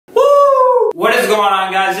going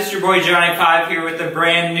on, guys? It's your boy Johnny 5 here with a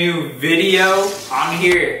brand new video. I'm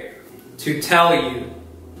here to tell you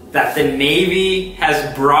that the Navy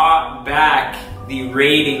has brought back the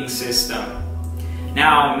rating system.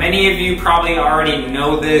 Now, many of you probably already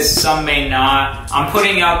know this, some may not. I'm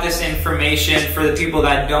putting out this information for the people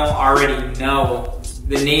that don't already know.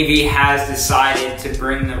 The Navy has decided to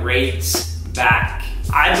bring the rates back.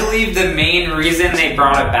 I believe the main reason they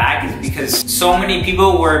brought it back is because so many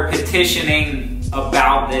people were petitioning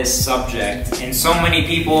about this subject, and so many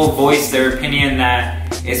people voiced their opinion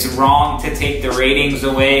that it's wrong to take the ratings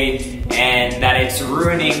away and that it's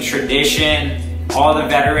ruining tradition. All the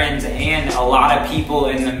veterans and a lot of people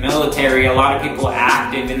in the military, a lot of people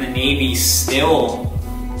active in the Navy still,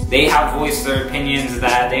 they have voiced their opinions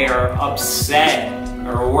that they are upset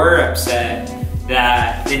or were upset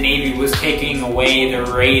that the Navy was taking away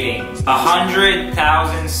the rating.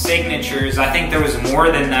 100,000 signatures, I think there was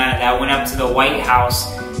more than that, that went up to the White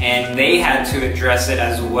House, and they had to address it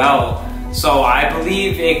as well. So I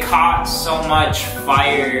believe it caught so much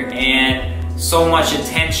fire and so much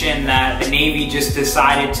attention that the Navy just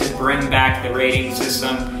decided to bring back the rating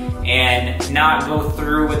system and not go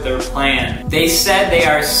through with their plan. They said they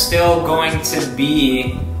are still going to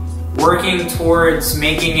be working towards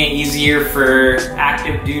making it easier for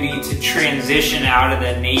active duty to transition out of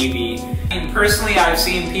the Navy. And personally, I've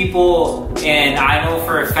seen people, and I know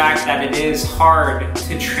for a fact that it is hard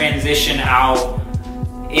to transition out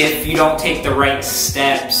if you don't take the right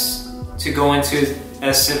steps to go into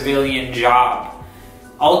a civilian job.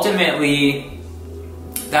 Ultimately,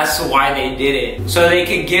 that's why they did it. So they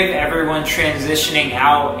could give everyone transitioning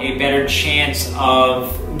out a better chance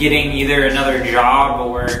of getting either another job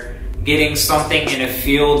or getting something in a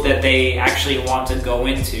field that they actually want to go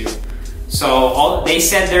into. So they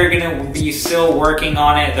said they're gonna be still working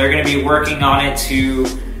on it. They're gonna be working on it to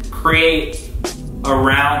create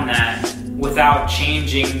around that without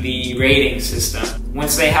changing the rating system.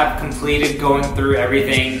 Once they have completed going through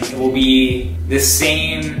everything, it will be the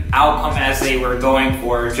same outcome as they were going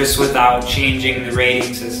for, just without changing the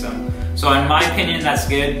rating system. So in my opinion, that's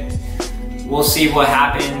good. We'll see what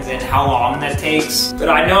happens and how long that takes. But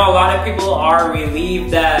I know a lot of people are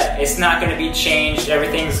relieved that it's not gonna be changed,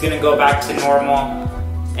 everything's gonna go back to normal.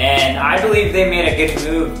 And I believe they made a good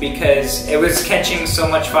move because it was catching so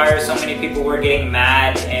much fire, so many people were getting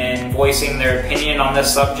mad and voicing their opinion on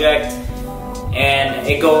this subject. And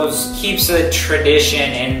it keeps the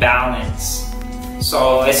tradition in balance.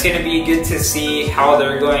 So it's gonna be good to see how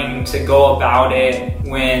they're going to go about it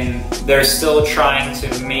when they're still trying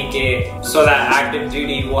to make it so that active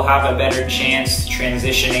duty will have a better chance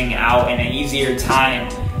transitioning out and an easier time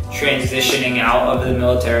transitioning out of the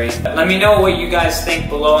military. Let me know what you guys think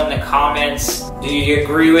below in the comments. Do you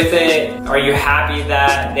agree with it? Are you happy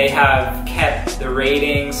that they have kept the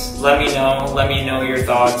ratings? Let me know your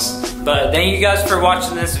thoughts. But thank you guys for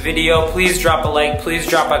watching this video. Please drop a like, please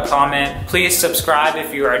drop a comment, please subscribe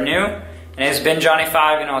if you are new. And it's been Johnny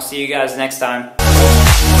 5, and I'll see you guys next time.